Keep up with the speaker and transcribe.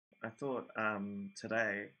I thought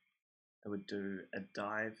today I would do a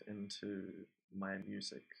dive into my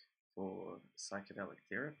music for psychedelic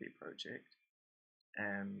therapy project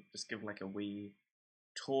and just give like a wee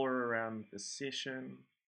tour around the session,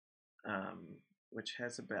 um, which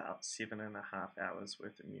has about 7.5 hours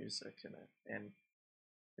worth of music in it. And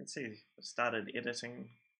you can see I've started editing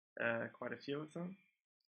quite a few of them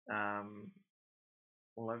um,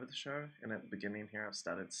 all over the show. And at the beginning here, I've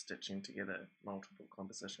started stitching together multiple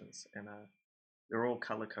compositions, and they're all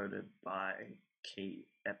color coded by key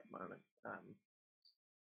at the moment.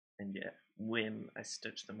 And yeah, when I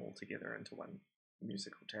stitch them all together into one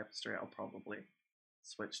musical tapestry, I'll probably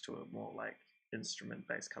switch to a more like instrument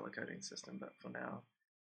based color coding system. But for now,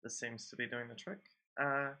 this seems to be doing the trick.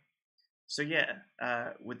 Uh,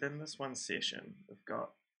 within this one session, we've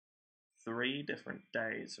got 3 different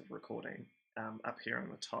days of recording. Up here on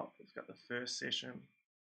the top, we've got the first session,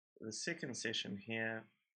 the second session here,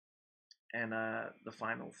 and the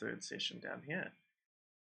final third session down here.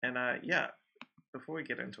 And before we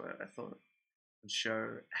get into it, I thought I'd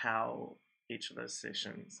show how each of those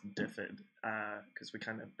sessions differed because we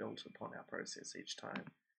kind of built upon our process each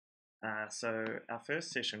time. So our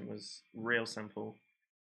first session was real simple,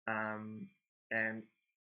 um, and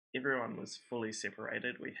everyone was fully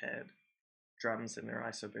separated. We had drums in their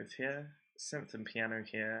ISO booth here, synth and piano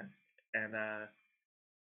here, and a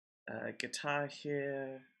guitar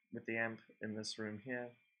here with the amp in this room here.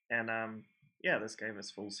 And this gave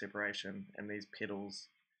us full separation, and these pedals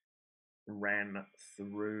ran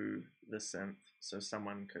through the synth, so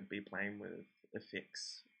someone could be playing with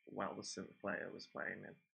effects while the synth player was playing,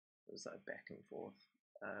 and it was like back and forth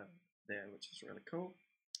there, which is really cool.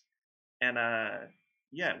 And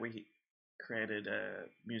we created a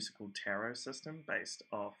musical tarot system based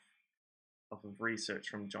off of research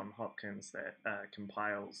from John Hopkins that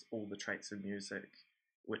compiles all the traits of music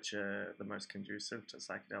which are the most conducive to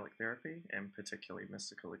psychedelic therapy and particularly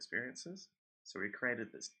mystical experiences. So we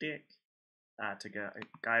created this deck to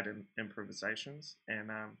guide improvisations,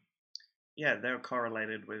 and they were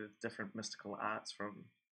correlated with different mystical arts from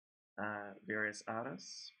various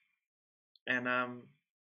artists, and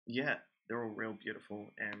they're all real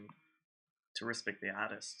beautiful. And to respect the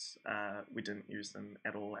artists, we didn't use them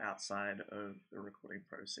at all outside of the recording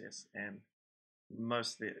process, and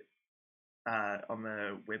most of the on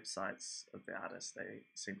the websites of the artists, they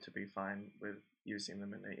seem to be fine with using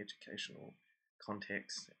them in an educational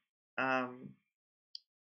context. Um,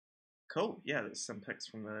 cool. Yeah, there's some pics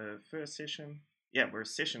from the first session. Yeah,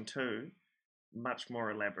 whereas session two, much more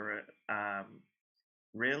elaborate,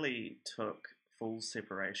 really took full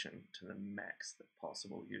separation to the max that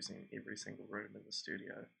possible using every single room in the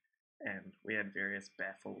studio. And we had various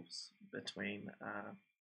baffles between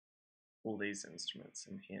all these instruments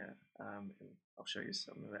in here. And I'll show you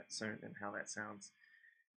some of that soon and how that sounds.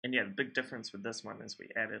 And yeah, the big difference with this one is we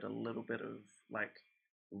added a little bit of like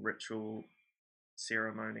ritual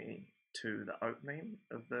ceremony to the opening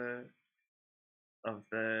of the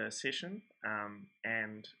session,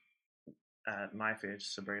 and Knife Edge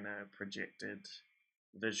Sabrina projected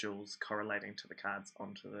visuals correlating to the cards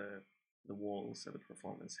onto the wall, so the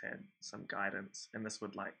performers had some guidance, and this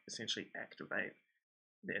would like essentially activate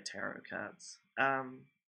their tarot cards.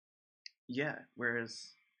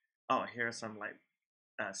 Whereas here are some like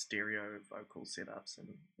stereo vocal setups and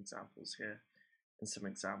examples here, and some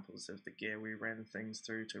examples of the gear we ran things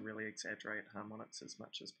through to really exaggerate harmonics as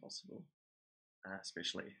much as possible,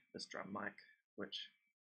 especially this drum mic, which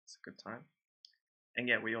is a good time. And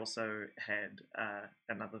yeah, we also had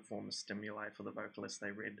another form of stimuli for the vocalists.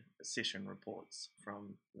 They read session reports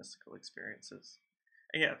from mystical experiences.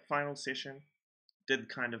 And yeah, final session did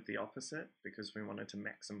kind of the opposite because we wanted to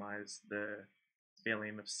maximize the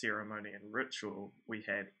feeling of ceremony and ritual. We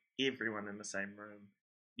had everyone in the same room,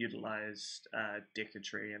 utilized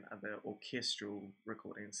decatry and other orchestral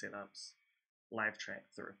recording setups, live track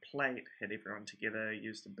through a plate, had everyone together,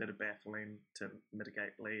 used a bit of baffling to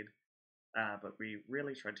mitigate bleed, but we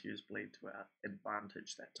really tried to use bleed to our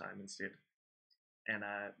advantage that time instead. And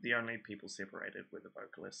the only people separated were the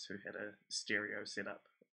vocalists, who had a stereo setup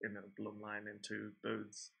in a bloom line and 2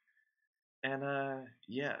 booths. And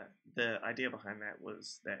the idea behind that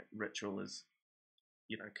was that ritual is,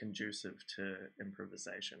 conducive to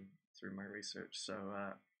improvisation through my research. So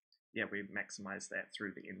we maximized that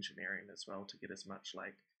through the engineering as well to get as much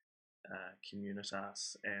like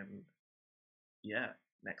communitas and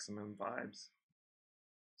maximum vibes.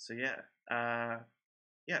 So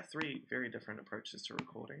 3 very different approaches to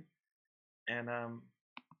recording, and I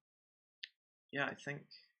think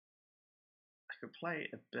I could play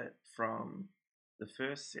a bit from the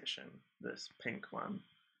first session, this pink one,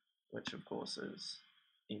 which of course is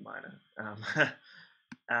E minor.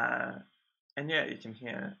 And yeah, you can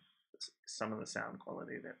hear some of the sound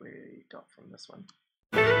quality that we got from this one.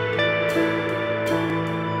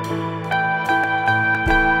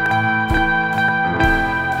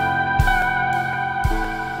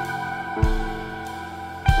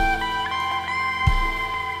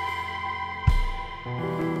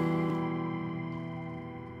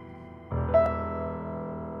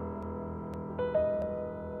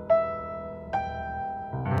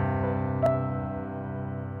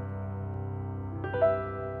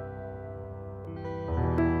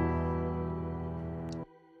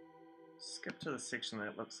 Skip to the section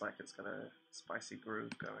that looks like it's got a spicy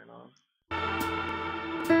groove going on.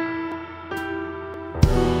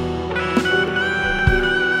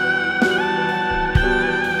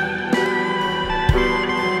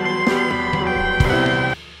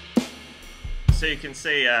 So you can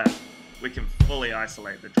see we can fully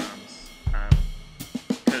isolate the drums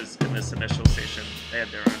because in this initial session they had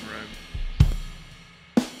their own room.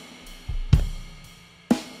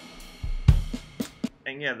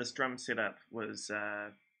 And yeah, this drum setup was,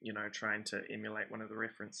 you know, trying to emulate one of the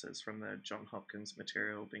references from the John Hopkins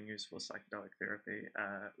material being used for psychedelic therapy,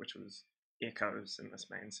 which was echoes in this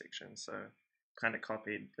main section. So kind of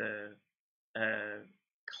copied the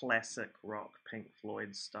classic rock Pink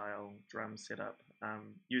Floyd style drum setup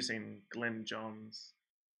using Glyn Johns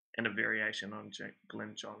and a variation on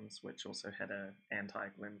Glyn Johns, which also had a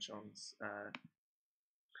anti-Glyn Johns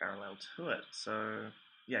parallel to it. So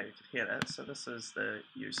yeah, you could hear that. So this is the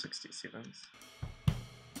U67s.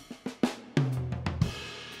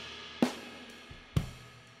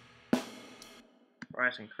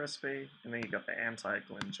 Bright and crispy, and then you got the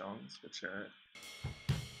anti-Glyn Johns, which are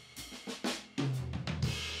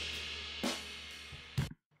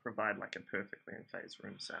provide like a perfectly in phase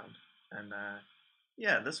room sound. And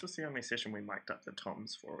yeah, this was the only session we mic'd up the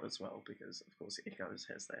toms for as well, because of course Echoes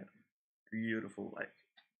has that beautiful like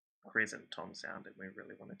crescent tom sound, and we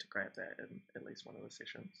really wanted to grab that in at least one of the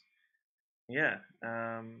sessions. Yeah,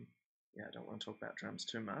 yeah, I don't want to talk about drums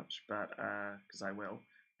too much, but because I will.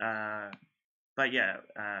 But yeah,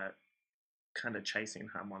 kind of chasing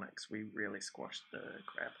harmonics, we really squashed the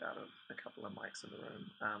crap out of a couple of mics in the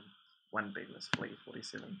room. One being this Flea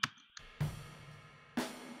 47.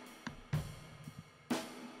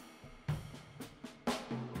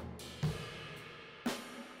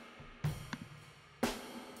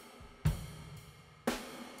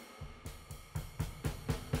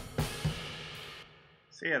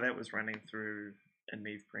 So yeah, that was running through a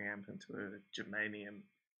Neve preamp into a germanium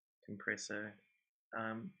compressor.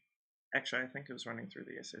 Actually, I think it was running through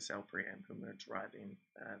the SSL preamp, and we're driving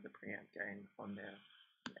the preamp gain on there,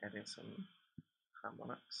 adding some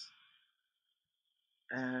harmonics.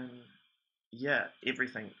 And yeah,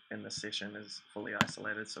 everything in this session is fully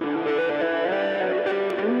isolated. So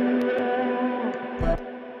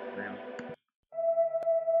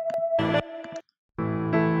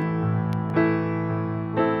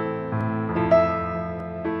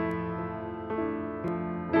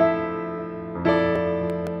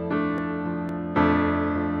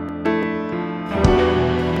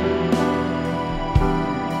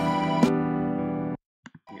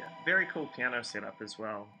very cool piano setup as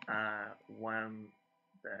well. One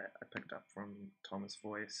that I picked up from Thomas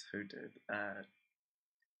Voice, who did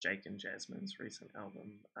Jake and Jasmine's recent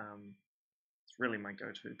album. It's really my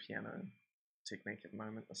go-to piano technique at the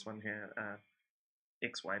moment. This one here,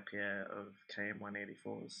 XY pair of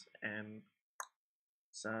KM184s and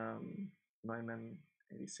some Neumann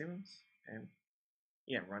 87s, and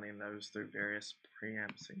yeah, running those through various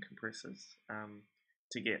preamps and compressors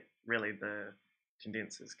to get really the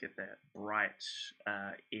condensers get that bright,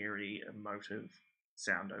 airy, emotive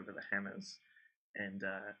sound over the hammers, and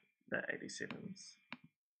the 87s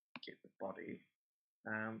get the body.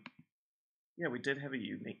 Yeah, we did have a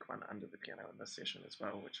unique one under the piano in this session as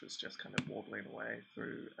well, which was just kind of warbling away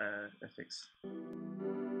through effects.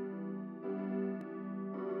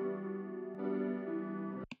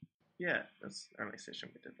 Yeah, that's the only session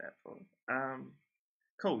we did that for.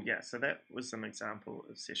 Cool, yeah, so that was an example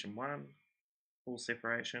of session 1, full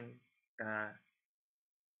separation.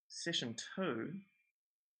 Session 2,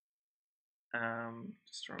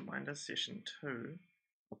 just a reminder, session 2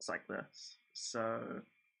 looks like this. So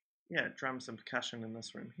yeah, drums and percussion in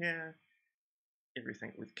this room here,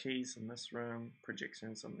 everything with keys in this room,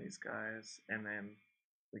 projections on these guys, and then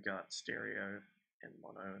we got stereo and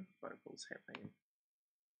mono vocals happening.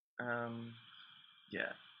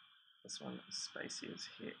 Yeah, this one is spacey as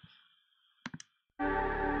heck.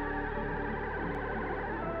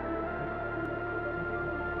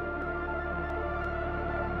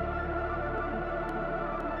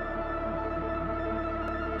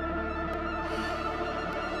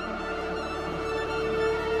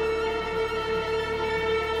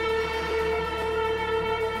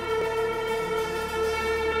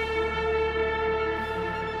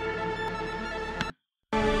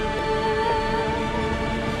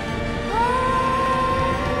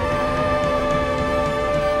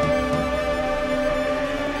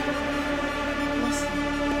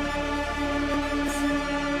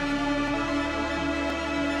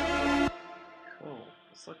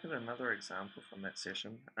 look at another example from that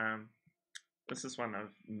session. This is one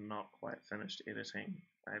I've not quite finished editing.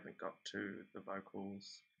 I haven't got to the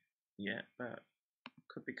vocals yet, but it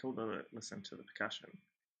could be cool to listen to the percussion,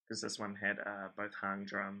 because this one had both hang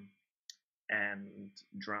drum and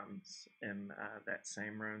drums in that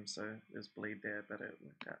same room, so there's bleed there, but it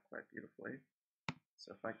worked out quite beautifully.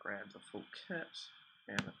 So if I grab the full kit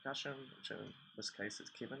and the percussion, which in this case is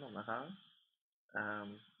Kevin on the hang,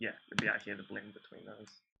 yeah, you'll be able to hear the blend between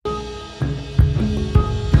those.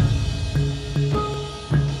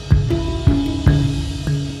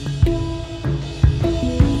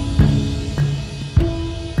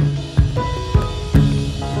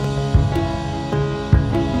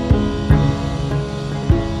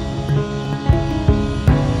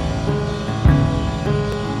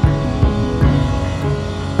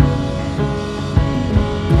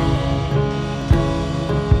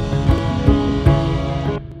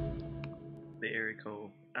 Very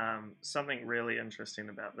cool. Something really interesting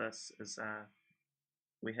about this is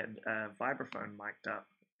we had vibraphone mic'd up,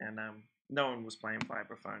 and no one was playing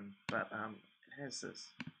vibraphone, but it has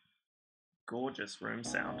this gorgeous room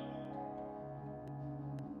sound.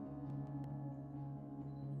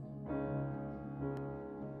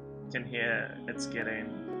 You can hear it's getting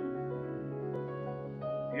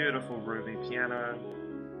beautiful Ruby piano.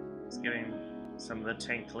 It's getting some of the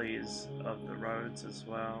tinklies of the Rhodes as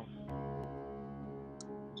well.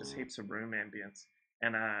 Just heaps of room ambience.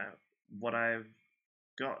 And what I've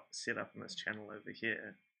got set up on this channel over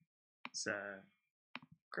here is a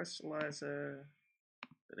crystallizer,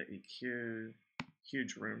 bit of EQ,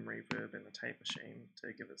 huge room reverb, and a tape machine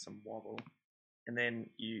to give it some wobble. And then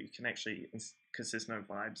you can actually, because there's no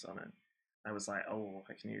vibes on it, I was like, oh,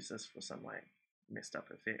 I can use this for some like messed up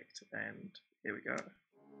effect, and here we go.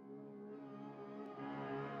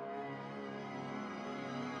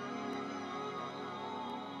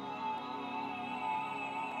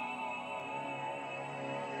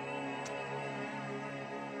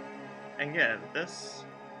 And yeah, this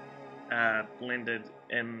blended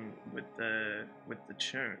in with the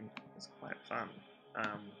tune was quite fun.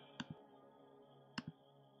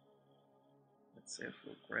 Let's see if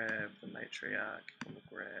we'll grab the matriarch and we'll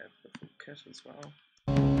grab the full kit as well.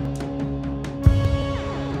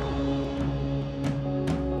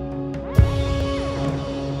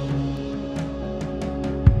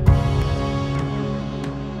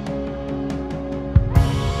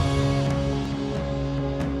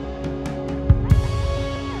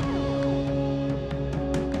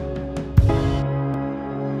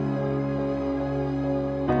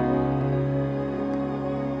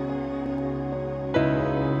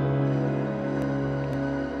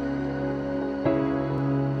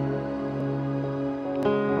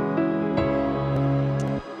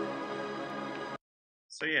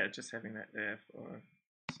 So yeah, just having that there for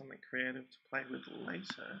something creative to play with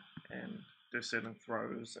later and do certain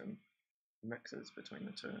throws and mixes between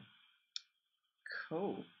the two.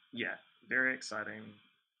 Cool. Yeah, very exciting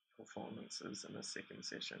performances in the second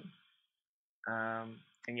session.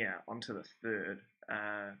 And yeah, on to the third.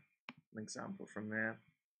 An example from there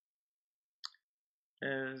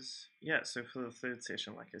is, yeah, so for the third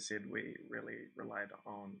session, like I said, we really relied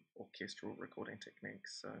on orchestral recording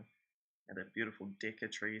techniques. So had a beautiful Decca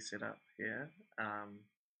tree set up here,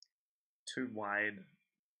 two wide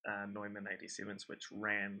Neumann 87s which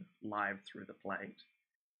ran live through the plate,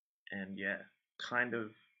 and yeah, kind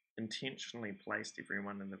of intentionally placed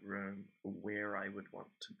everyone in the room where I would want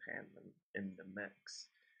to pan them in the mix.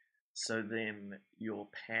 So then your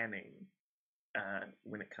panning,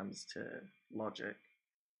 when it comes to Logic,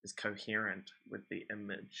 is coherent with the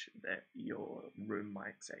image that your room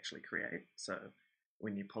mics actually create. So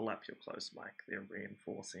when you pull up your close mic, they're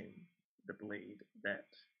reinforcing the bleed that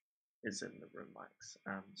is in the room mics.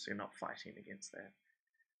 So you're not fighting against that.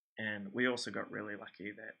 And we also got really lucky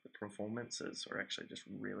that the performances are actually just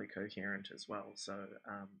really coherent as well. So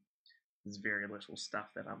there's very little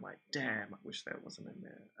stuff that I'm like, damn, I wish that wasn't in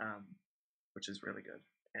there, which is really good,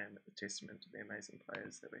 and a testament to the amazing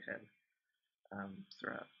players that we had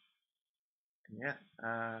throughout. And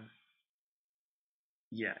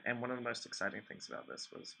yeah, and one of the most exciting things about this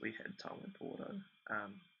was we had Tom and Porto.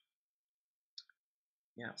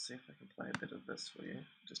 Yeah, I'll see if I can play a bit of this for you.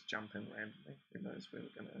 Just jump in randomly. Who knows where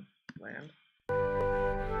we're going to land.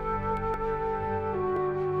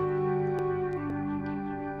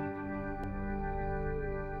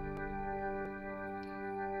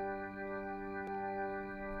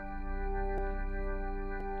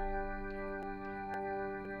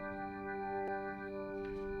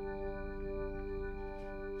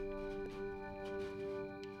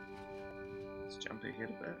 Let's jump ahead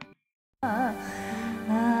a bit.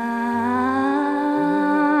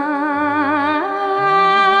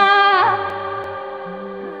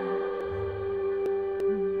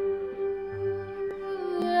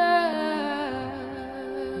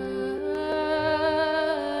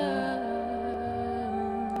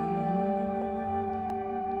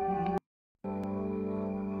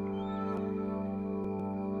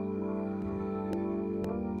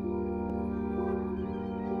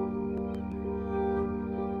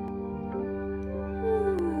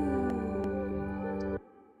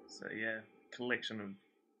 So yeah, collection of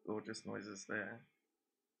gorgeous noises there.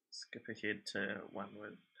 Skip ahead to one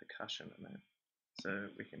with percussion in it, so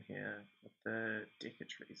we can hear what the deca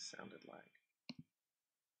trees sounded like.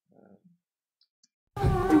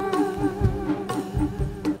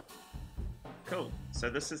 Cool,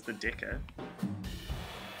 so this is the deca,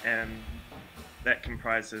 and that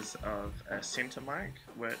comprises of a center mic,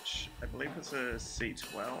 which I believe is a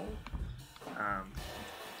C12,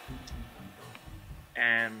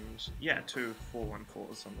 and yeah, two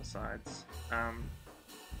 414s on the sides.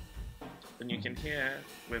 Then you can hear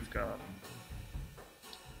we've got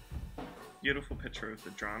beautiful picture of the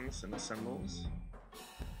drums and the cymbals,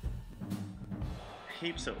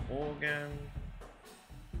 heaps of organ,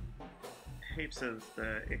 heaps of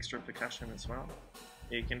the extra percussion as well.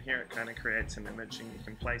 You can hear it kind of creates an image, and you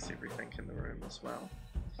can place everything in the room as well.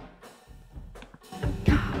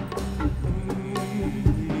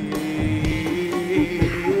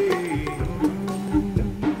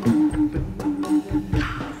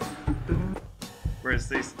 Whereas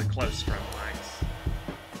these are the close drum mics.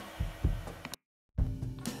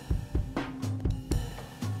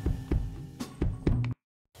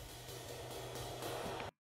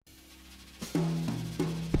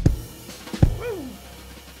 Woo!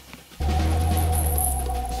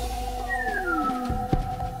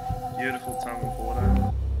 Beautiful tongue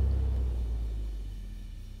recorder.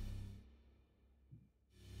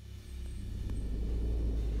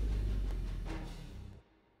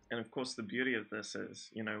 And of course the beauty of this is,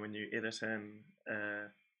 you know, when you edit in a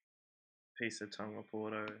piece of tongue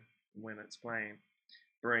recorder when it's playing,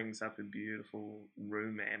 brings up a beautiful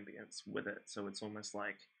room ambience with it, so it's almost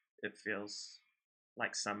like it feels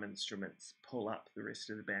like some instruments pull up the rest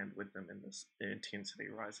of the band with them, and this intensity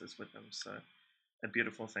rises with them. So a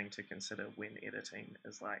beautiful thing to consider when editing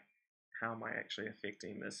is like, how am I actually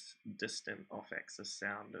affecting this distant off-axis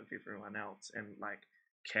sound of everyone else, and like,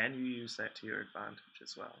 can you use that to your advantage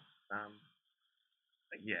as well?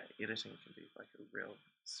 But yeah, editing can be like a real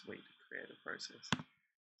sweet creative process.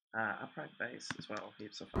 Upright bass as well,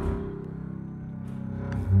 heaps of fun.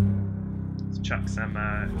 Let's chuck some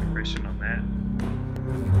compression on that.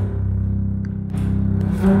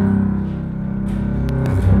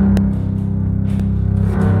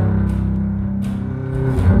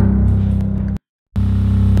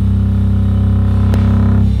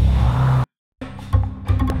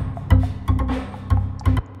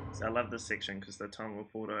 So I love this section because the tongue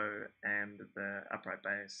recorder and the upright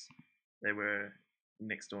bass, they were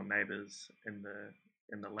next door neighbors in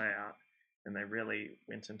the layout, and they really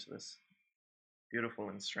went into this beautiful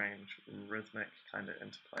and strange rhythmic kind of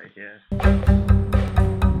interplay here.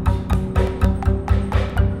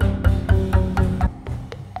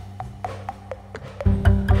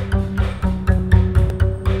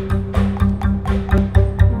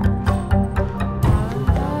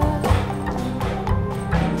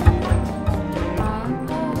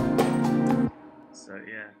 So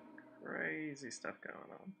yeah, crazy stuff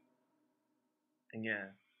going on. And yeah,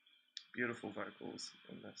 beautiful vocals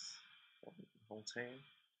in this whole team.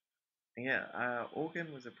 And yeah,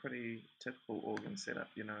 organ was a pretty typical organ setup,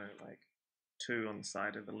 you know, like two on the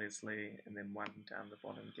side of the Leslie and then one down the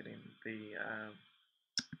bottom getting the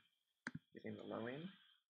low end.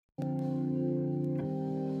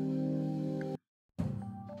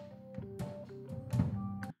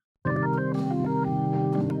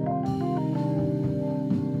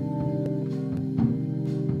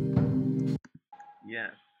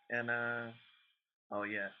 Yeah, and oh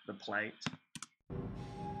yeah, the plate.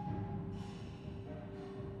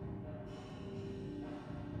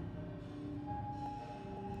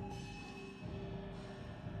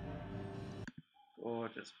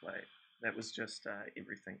 Gorgeous plate. That was just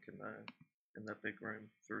everything in the big room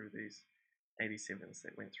through these 87s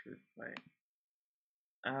that went through the plate.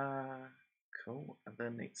 Cool. Other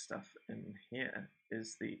neat stuff in here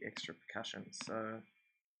is the extra percussion. So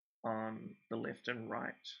on the left and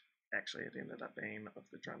right, actually it ended up being of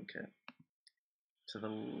the drum kit. To the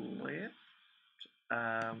left,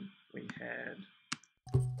 we had,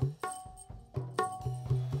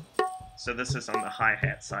 so this is on the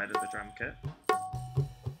hi-hat side of the drum kit.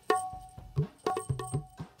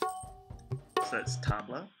 So it's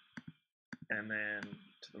tabla, and then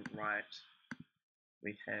to the right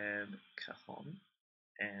we had cajon,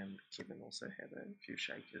 and Kevin also had a few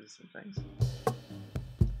shakers and things.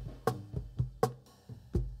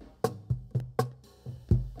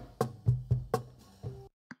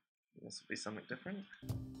 This would be something different.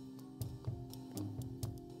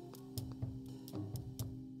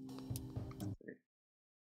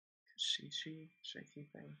 Shaky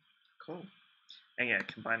thing. Cool. And yeah,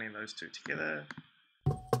 combining those two together.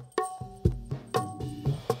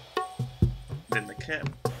 Then the kit.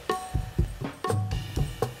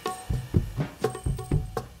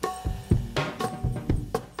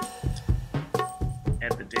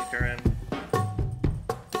 Add the decker in.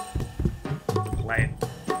 The plate.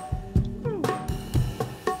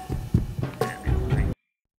 And everything.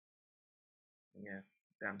 Yeah,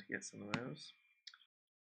 bound to get some of those.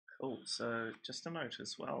 Cool, so just a note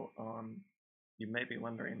as well on, you may be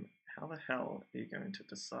wondering, how the hell are you going to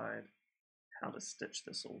decide how to stitch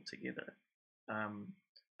this all together?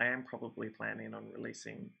 I am probably planning on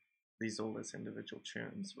releasing these all as individual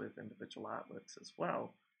tunes with individual artworks as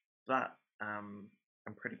well, but I'm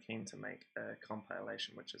pretty keen to make a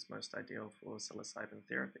compilation which is most ideal for psilocybin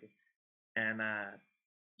therapy. And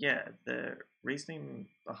yeah, the reasoning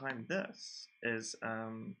behind this is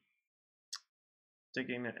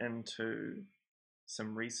digging into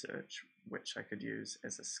some research which I could use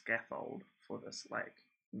as a scaffold for this like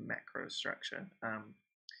macro structure.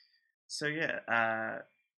 So yeah,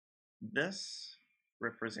 this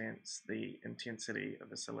represents the intensity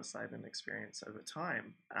of a psilocybin experience over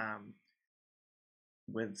time,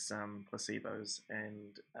 with some placebos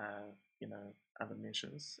and you know, other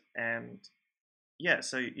measures. And yeah,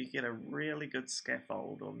 so you get a really good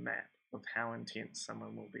scaffold or map of how intense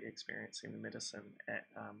someone will be experiencing the medicine at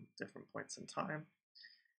different points in time.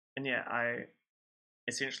 And yeah, I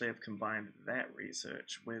essentially have combined that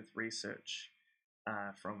research with research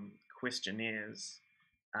from questionnaires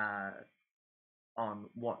uh, on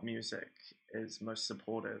what music is most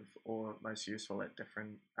supportive or most useful at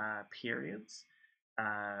different periods,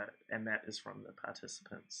 and that is from the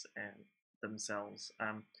participants and themselves.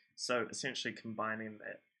 So essentially combining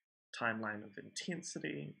that timeline of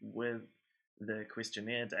intensity with the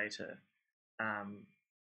questionnaire data, um,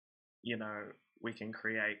 you know, we can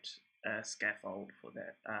create a scaffold for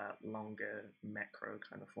that longer macro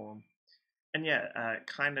kind of form. And yeah,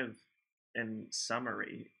 kind of in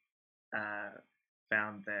summary, uh,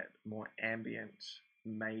 found that more ambient,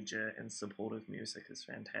 major, and supportive music is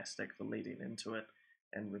fantastic for leading into it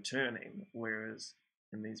and returning, whereas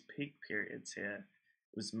in these peak periods here,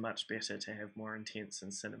 it was much better to have more intense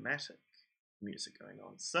and cinematic music going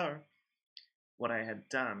on. So, what I had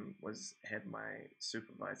done was had my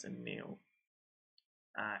supervisor Neil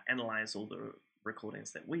analyze all the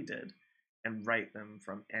recordings that we did and rate them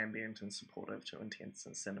from ambient and supportive to intense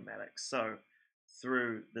and cinematic. So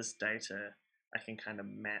through this data, I can kind of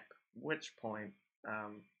map which point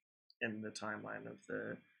in the timeline of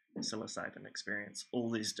the psilocybin experience all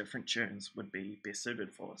these different tunes would be best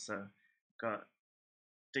suited for. So I've got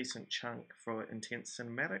decent chunk for intense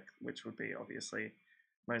cinematic, which would be obviously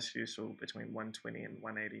most useful between 120 and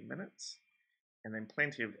 180 minutes, and then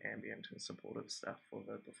plenty of ambient and supportive stuff for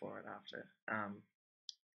the before and after.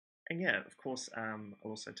 And yeah, of course,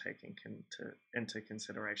 also taking into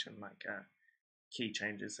consideration like key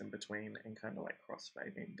changes in between and kind of like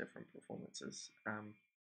crossfading different performances,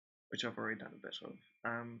 which I've already done a bit of.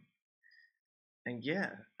 And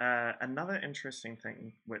yeah, another interesting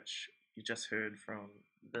thing which you just heard from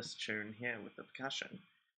this tune here with the percussion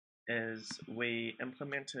is we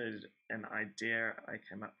implemented an idea I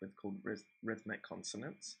came up with called rhythmic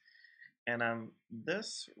consonance. And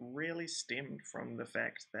this really stemmed from the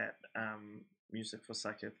fact that music for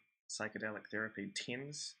psychedelic therapy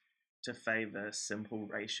tends to favor simple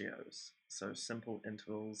ratios, so simple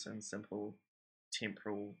intervals and simple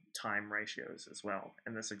temporal time ratios as well.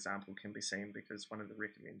 And this example can be seen because one of the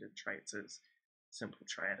recommended traits is simple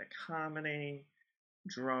triadic harmony,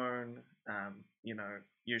 drone, you know,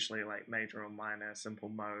 usually like major or minor simple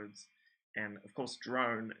modes. And of course,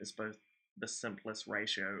 drone is both the simplest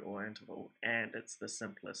ratio or interval and it's the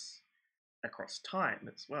simplest across time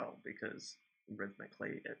as well because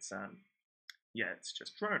rhythmically it's yeah, it's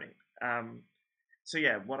just droning. So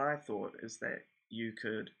yeah, what I thought is that you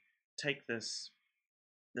could take this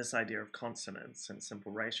idea of consonants and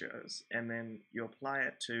simple ratios and then you apply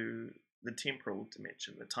it to the temporal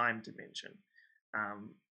dimension, the time dimension,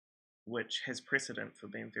 um, which has precedent for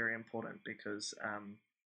being very important because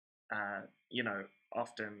you know,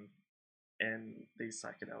 often in these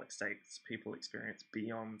psychedelic states, people experience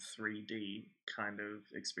beyond 3D kind of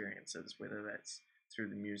experiences, whether that's through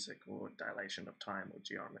the music or dilation of time or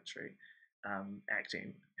geometry,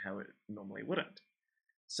 acting how it normally wouldn't.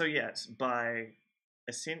 So yes, by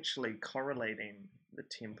essentially correlating the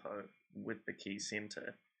tempo with the key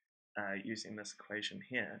center using this equation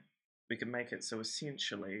here, we can make it so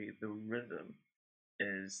essentially the rhythm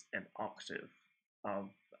is an octave of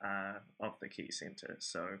the key center.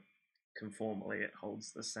 So conformally, it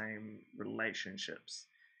holds the same relationships.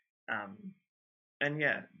 Um, and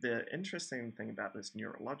yeah, the interesting thing about this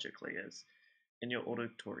neurologically is in your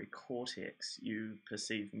auditory cortex, you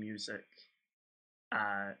perceive music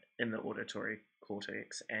in the auditory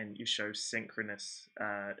cortex, and you show synchronous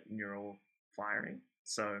neural firing.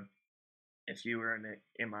 So if you were in an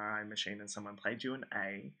MRI machine and someone played you an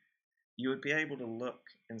A, you would be able to look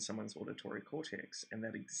in someone's auditory cortex, and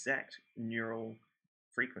that exact neural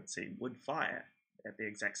frequency would fire at the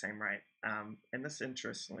exact same rate. And this,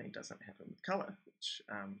 interestingly, doesn't happen with color,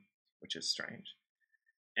 which is strange.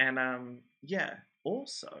 And yeah,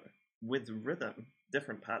 also with rhythm,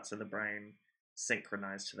 different parts of the brain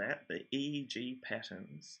synchronize to that. The EEG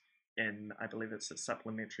patterns in, I believe it's the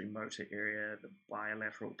supplementary motor area, the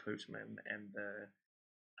bilateral putamen, and the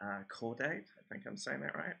caudate, I think I'm saying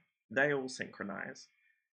that right, they all synchronize.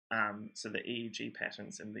 So the EEG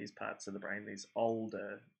patterns in these parts of the brain, these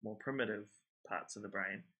older, more primitive parts of the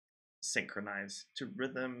brain, synchronize to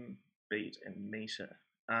rhythm, beat, and meter.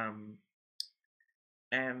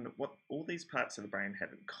 And what all these parts of the brain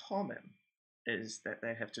have in common is that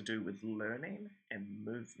they have to do with learning and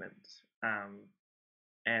movement.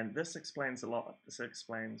 And this explains a lot. This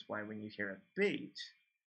explains why when you hear a beat,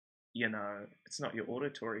 it's not your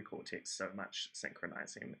auditory cortex so much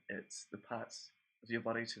synchronizing, it's the parts of your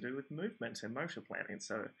body to do with movement and motor planning.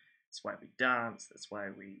 So that's why we dance, that's why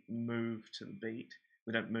we move to the beat.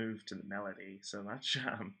 We don't move to the melody so much.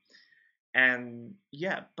 And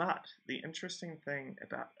yeah, but the interesting thing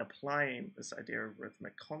about applying this idea of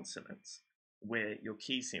rhythmic consonance, where your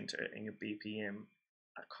key center and your BPM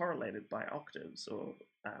are correlated by octaves or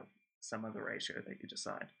some other ratio that you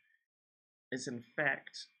decide, is in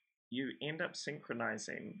fact you end up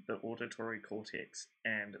synchronizing the auditory cortex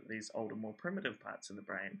and these older, more primitive parts of the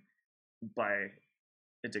brain by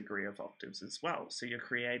a degree of octaves as well. So you're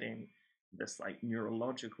creating this like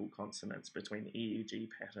neurological consonance between EEG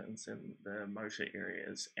patterns in the motor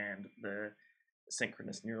areas and the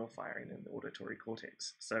synchronous neural firing in the auditory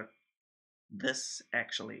cortex. So this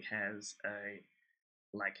actually has a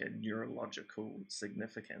neurological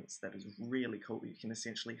significance that is really cool. You can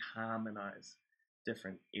essentially harmonize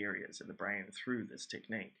different areas of the brain through this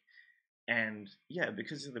technique. And yeah,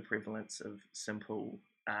 because of the prevalence of simple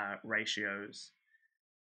ratios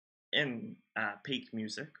in peak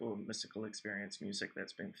music or mystical experience music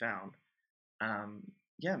that's been found,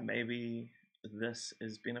 yeah, maybe this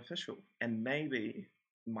is beneficial. And maybe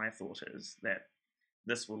my thought is that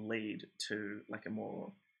this will lead to like a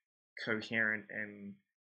more coherent and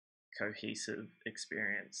cohesive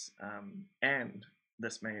experience, and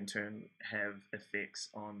this may in turn have effects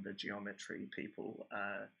on the geometry people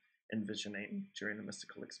are envisioning during the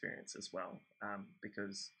mystical experience as well,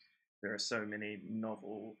 because there are so many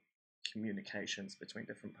novel communications between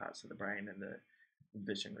different parts of the brain and the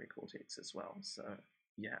visionary cortex as well. So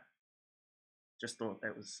yeah, just thought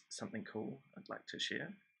that was something cool I'd like to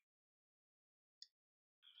share.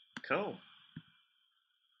 Cool.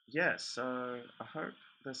 Yeah, so I hope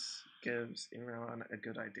this gives everyone a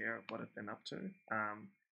good idea of what I've been up to.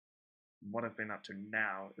 What I've been up to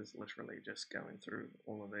now is literally just going through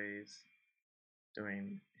all of these,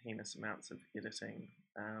 doing heinous amounts of editing.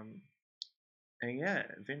 And yeah,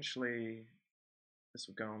 eventually this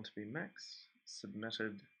will go on to be mixed,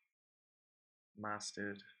 submitted,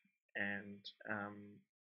 mastered, and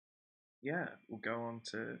yeah, we'll go on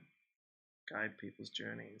to guide people's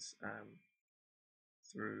journeys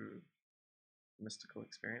through mystical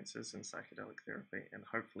experiences and psychedelic therapy, and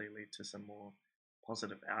hopefully lead to some more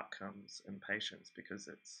positive outcomes in patients, because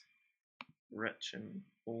it's rich in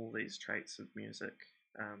all these traits of music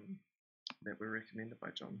that were recommended by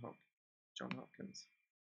John Hopkins.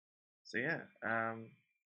 So yeah,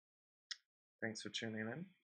 thanks for tuning in,